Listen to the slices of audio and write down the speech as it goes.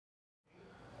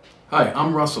Hi,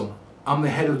 I'm Russell. I'm the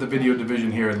head of the video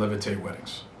division here at Levitate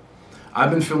Weddings.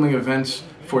 I've been filming events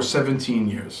for 17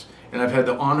 years, and I've had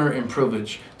the honor and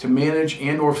privilege to manage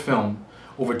and/or film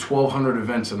over 1,200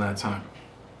 events in that time.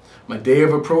 My day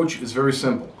of approach is very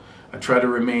simple. I try to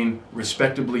remain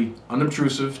respectably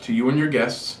unobtrusive to you and your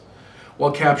guests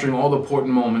while capturing all the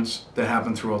important moments that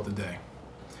happen throughout the day.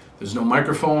 There's no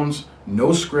microphones,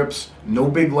 no scripts, no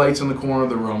big lights in the corner of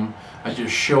the room. I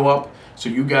just show up so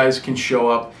you guys can show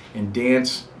up and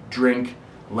dance, drink,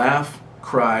 laugh,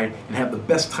 cry, and have the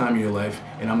best time of your life,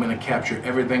 and I'm going to capture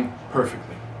everything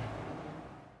perfectly.